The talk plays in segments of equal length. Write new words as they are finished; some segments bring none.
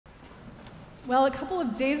Well, a couple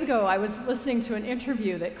of days ago, I was listening to an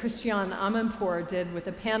interview that Christiane Amanpour did with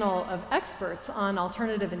a panel of experts on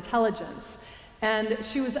alternative intelligence. And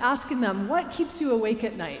she was asking them, what keeps you awake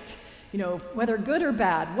at night? You know, whether good or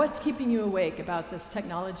bad, what's keeping you awake about this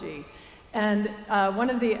technology? And one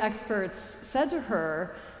of the experts said to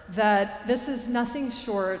her that this is nothing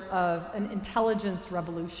short of an intelligence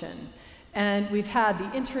revolution. And we've had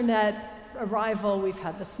the internet arrival, we've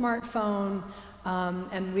had the smartphone,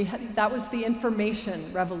 and that was the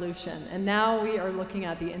information revolution. And now we are looking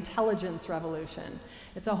at the intelligence revolution.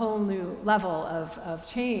 It's a whole new level of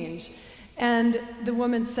change. And the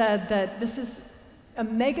woman said that this is a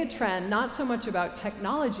mega trend, not so much about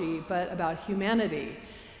technology, but about humanity.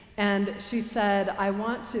 And she said, I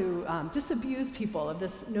want to disabuse people of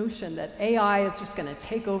this notion that AI is just going to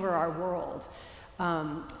take over our world.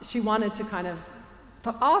 She wanted to kind of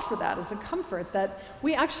offer that as a comfort, that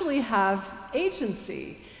we actually have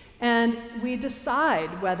agency, and we decide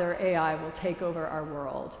whether AI will take over our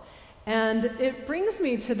world. And it brings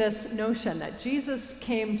me to this notion that Jesus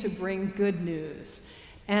came to bring good news.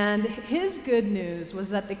 And his good news was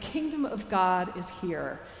that the kingdom of God is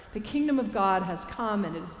here. The kingdom of God has come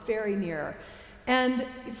and it is very near. And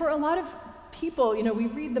for a lot of people, you know, we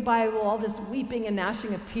read the Bible, all this weeping and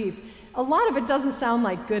gnashing of teeth. A lot of it doesn't sound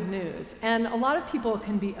like good news. And a lot of people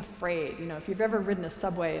can be afraid. You know, if you've ever ridden a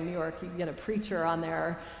subway in New York, you get a preacher on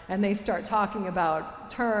there and they start talking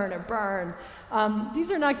about turn or burn.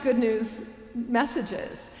 These are not good news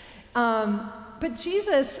messages. But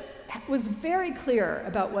Jesus was very clear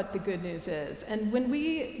about what the good news is. And when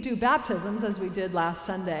we do baptisms, as we did last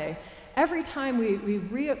Sunday, every time we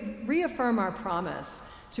reaffirm our promise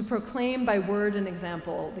to proclaim by word and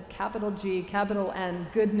example the capital G, capital N,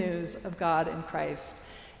 good news of God in Christ.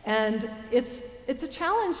 And it's a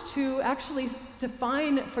challenge to actually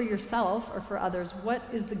define for yourself or for others what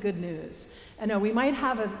is the good news. I know we might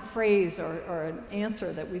have a phrase or an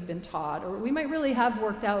answer that we've been taught, or we might really have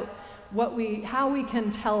worked out how we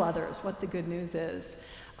can tell others what the good news is.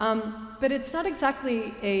 But it's not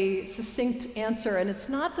exactly a succinct answer, and it's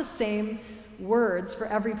not the same words for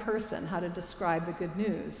every person how to describe the good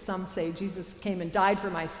news. Some say Jesus came and died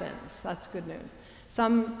for my sins. That's good news.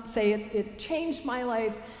 Some say it changed my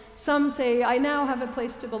life. Some say I now have a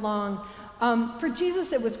place to belong. For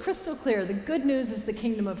Jesus, it was crystal clear. The good news is the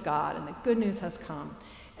kingdom of God, and the good news has come.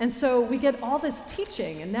 And so we get all this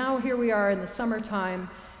teaching, and now here we are in the summertime,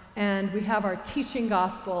 and we have our teaching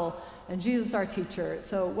gospel, and Jesus our teacher.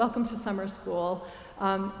 So welcome to summer school.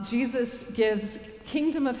 Jesus gives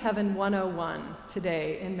Kingdom of Heaven 101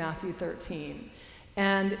 today in Matthew 13.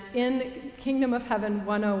 And in Kingdom of Heaven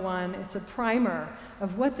 101, it's a primer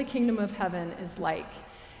of what the Kingdom of Heaven is like.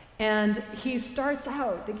 And he starts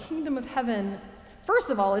out, the Kingdom of Heaven, first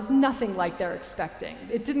of all, is nothing like they're expecting.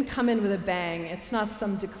 It didn't come in with a bang. It's not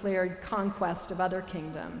some declared conquest of other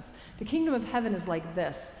kingdoms. The Kingdom of Heaven is like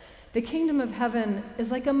this. The Kingdom of Heaven is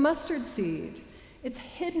like a mustard seed. It's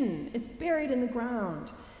hidden, it's buried in the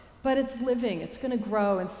ground, but it's living, it's going to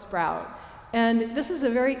grow and sprout. And this is a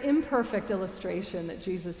very imperfect illustration that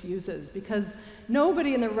Jesus uses, because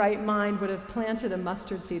nobody in their right mind would have planted a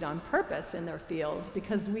mustard seed on purpose in their field,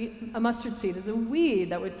 because a mustard seed is a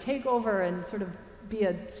weed that would take over and sort of be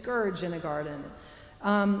a scourge in a garden.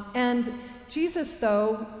 And Jesus,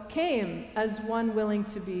 though, came as one willing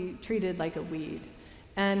to be treated like a weed.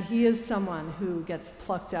 And he is someone who gets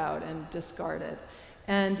plucked out and discarded.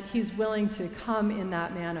 And he's willing to come in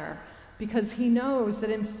that manner because he knows that,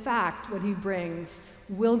 in fact, what he brings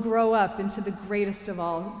will grow up into the greatest of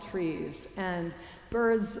all trees. And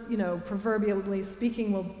birds, you know, proverbially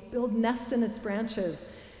speaking, will build nests in its branches.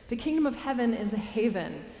 The kingdom of heaven is a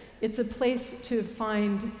haven. It's a place to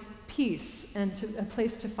find peace and a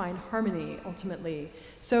place to find harmony, ultimately.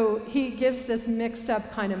 So he gives this mixed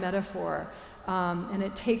up kind of metaphor. And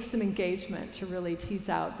it takes some engagement to really tease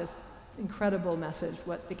out this incredible message,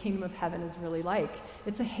 what the kingdom of heaven is really like.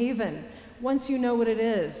 It's a haven. Once you know what it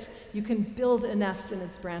is, you can build a nest in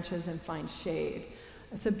its branches and find shade.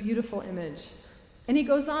 It's a beautiful image. And he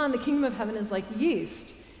goes on, the kingdom of heaven is like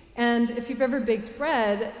yeast. And if you've ever baked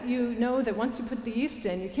bread, you know that once you put the yeast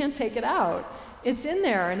in, you can't take it out. It's in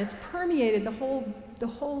there, and it's permeated the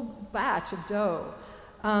whole batch of dough.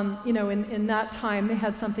 You know, in that time, they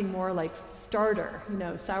had something more like starter, you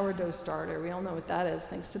know, sourdough starter. We all know what that is,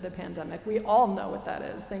 thanks to the pandemic. We all know what that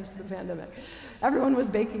is, thanks to the pandemic. Everyone was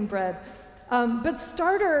baking bread. But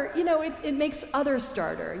starter, you know, it makes other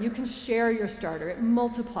starter. You can share your starter. It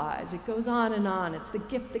multiplies. It goes on and on. It's the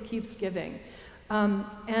gift that keeps giving.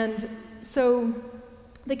 And so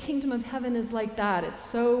the kingdom of heaven is like that. It's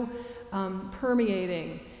so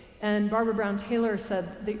permeating. And Barbara Brown Taylor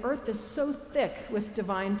said, the earth is so thick with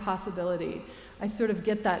divine possibility. I sort of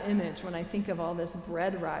get that image when I think of all this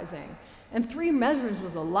bread rising. And 3 measures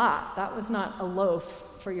was a lot. That was not a loaf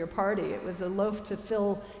for your party. It was a loaf to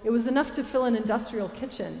fill, it was enough to fill an industrial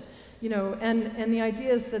kitchen. And the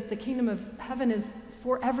idea is that the kingdom of heaven is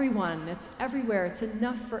for everyone. It's everywhere. It's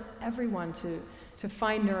enough for everyone to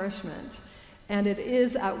find nourishment. And it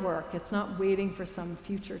is at work. It's not waiting for some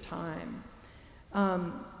future time.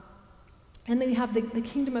 And then you have the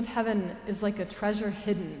kingdom of heaven is like a treasure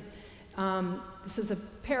hidden. This is a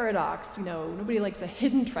paradox, nobody likes a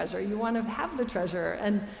hidden treasure. You want to have the treasure.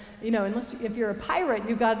 And, if you're a pirate,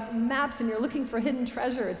 you've got maps and you're looking for hidden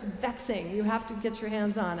treasure. It's vexing. You have to get your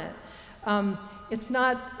hands on it.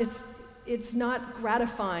 It's not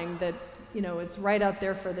gratifying that, it's right out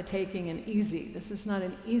there for the taking and easy. This is not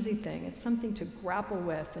an easy thing. It's something to grapple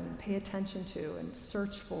with and pay attention to and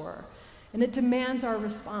search for. And it demands our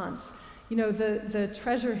response. The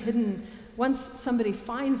treasure hidden, once somebody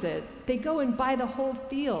finds it, they go and buy the whole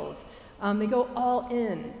field. They go all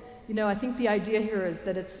in. I think the idea here is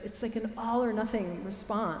that it's like an all or nothing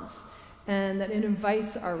response, and that it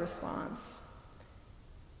invites our response.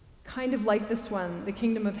 Kind of like this one, the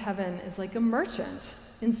kingdom of heaven is like a merchant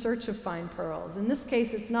in search of fine pearls. In this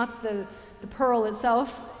case, it's not the pearl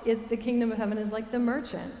itself. The kingdom of heaven is like the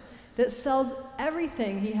merchant that sells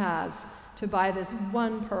everything he has to buy this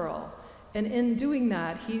one pearl. And in doing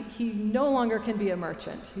that, he no longer can be a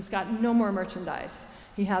merchant. He's got no more merchandise.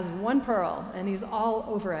 He has one pearl, and he's all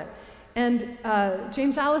over it. And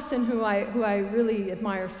James Allison, who I really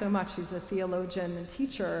admire so much, he's a theologian and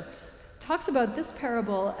teacher, talks about this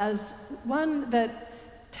parable as one that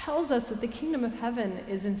tells us that the kingdom of heaven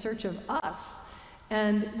is in search of us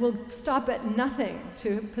and will stop at nothing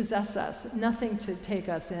to possess us, nothing to take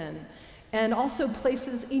us in, and also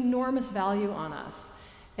places enormous value on us.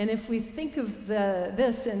 And if we think of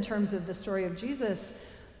this in terms of the story of Jesus,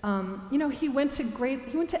 he went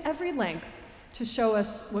to every length to show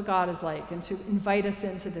us what God is like and to invite us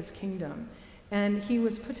into this kingdom. And he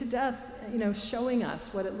was put to death, showing us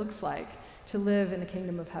what it looks like to live in the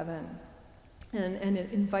kingdom of heaven. And it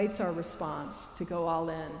invites our response to go all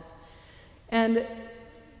in. And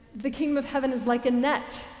the kingdom of heaven is like a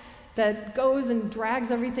net that goes and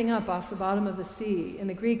drags everything up off the bottom of the sea. In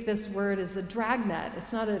the Greek, this word is the dragnet.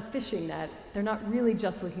 It's not a fishing net. They're not really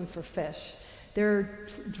just looking for fish. They're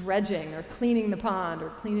dredging or cleaning the pond or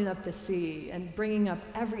cleaning up the sea and bringing up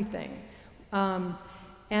everything.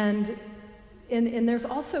 And there's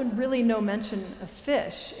also really no mention of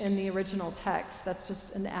fish in the original text. That's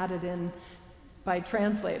just an added in by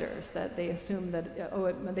translators, that they assume that,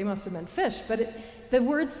 they must have meant fish. But the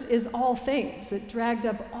words is all things. It dragged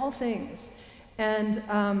up all things. And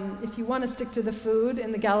if you want to stick to the food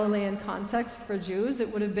in the Galilean context for Jews,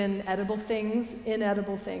 it would have been edible things,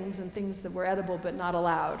 inedible things, and things that were edible but not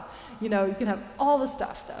allowed. You can have all the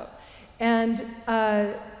stuff, though. And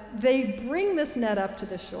they bring this net up to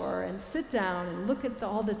the shore and sit down and look at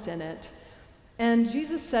all that's in it. And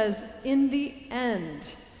Jesus says,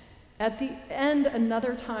 at the end,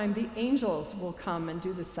 another time, the angels will come and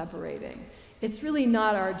do the separating. It's really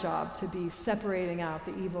not our job to be separating out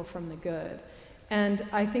the evil from the good. And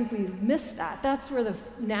I think we miss that. That's where the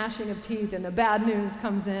gnashing of teeth and the bad news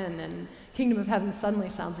comes in, and kingdom of heaven suddenly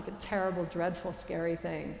sounds like a terrible, dreadful, scary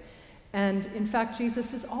thing. And in fact,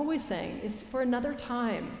 Jesus is always saying, it's for another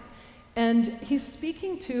time. And he's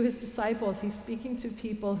speaking to his disciples. He's speaking to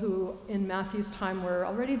people who, in Matthew's time, were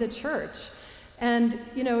already the church. And,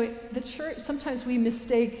 the church, sometimes we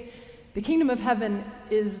mistake the kingdom of heaven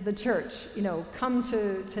is the church, come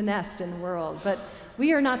to nest in the world. But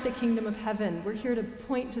we are not the kingdom of heaven. We're here to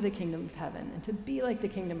point to the kingdom of heaven and to be like the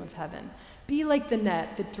kingdom of heaven. Be like the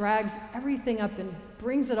net that drags everything up and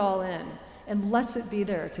brings it all in and lets it be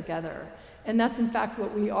there together. And that's in fact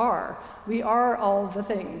what we are. We are all the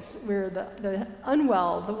things. We're the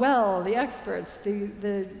unwell, the well, the experts,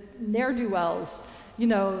 the ne'er-do-wells,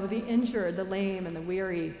 the injured, the lame, and the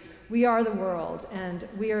weary. We are the world, and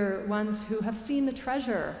we are ones who have seen the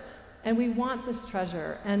treasure, and we want this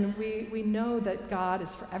treasure, and we know that God is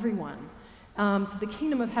for everyone. So the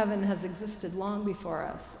kingdom of heaven has existed long before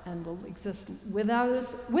us and will exist with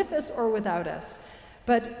us or without us.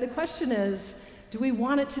 But the question is, do we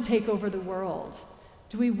want it to take over the world?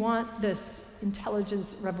 Do we want this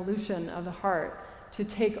intelligence revolution of the heart to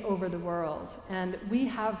take over the world? And we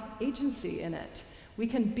have agency in it. We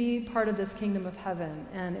can be part of this kingdom of heaven,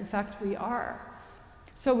 and in fact, we are.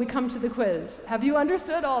 So we come to the quiz. Have you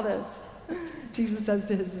understood all this? Jesus says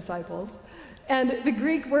to his disciples. And the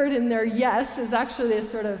Greek word in there, yes, is actually a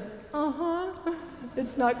sort of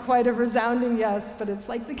It's not quite a resounding yes, but it's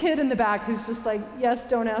like the kid in the back who's just like, yes,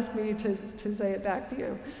 don't ask me to say it back to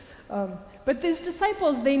you. But these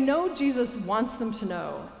disciples, they know Jesus wants them to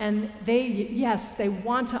know, and they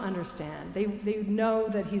want to understand. They know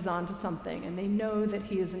that he's onto something, and they know that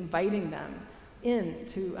he is inviting them in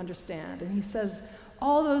to understand. And he says,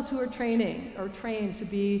 all those who are trained to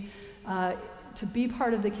be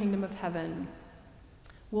part of the kingdom of heaven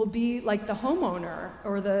will be like the homeowner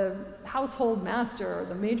or the household master or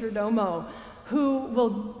the major domo who will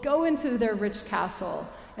go into their rich castle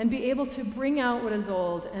and be able to bring out what is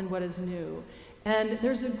old and what is new. And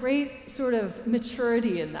there's a great sort of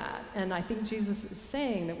maturity in that. And I think Jesus is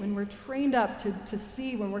saying that when we're trained up to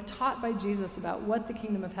see, when we're taught by Jesus about what the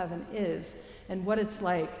kingdom of heaven is and what it's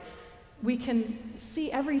like, we can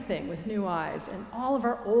see everything with new eyes. And all of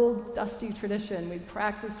our old, dusty tradition we've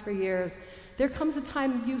practiced for years, there comes a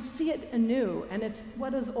time you see it anew, and it's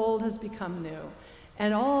what is old has become new.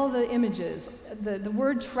 And all the images, the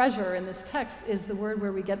word treasure in this text is the word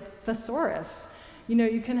where we get thesaurus. You know,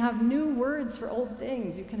 you can have new words for old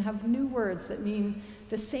things. You can have new words that mean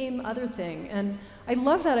the same other thing. And I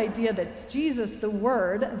love that idea that Jesus, the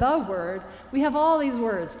Word, we have all these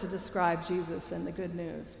words to describe Jesus and the good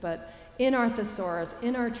news. But in our thesaurus,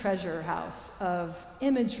 in our treasure house of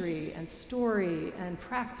imagery and story and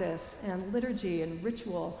practice and liturgy and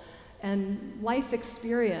ritual and life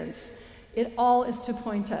experience, it all is to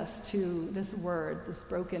point us to this word, this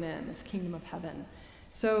broken in, this kingdom of heaven.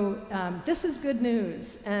 So this is good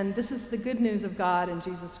news, and this is the good news of God in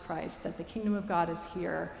Jesus Christ, that the kingdom of God is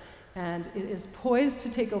here, and it is poised to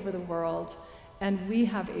take over the world, and we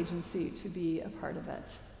have agency to be a part of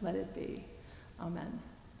it. Let it be. Amen.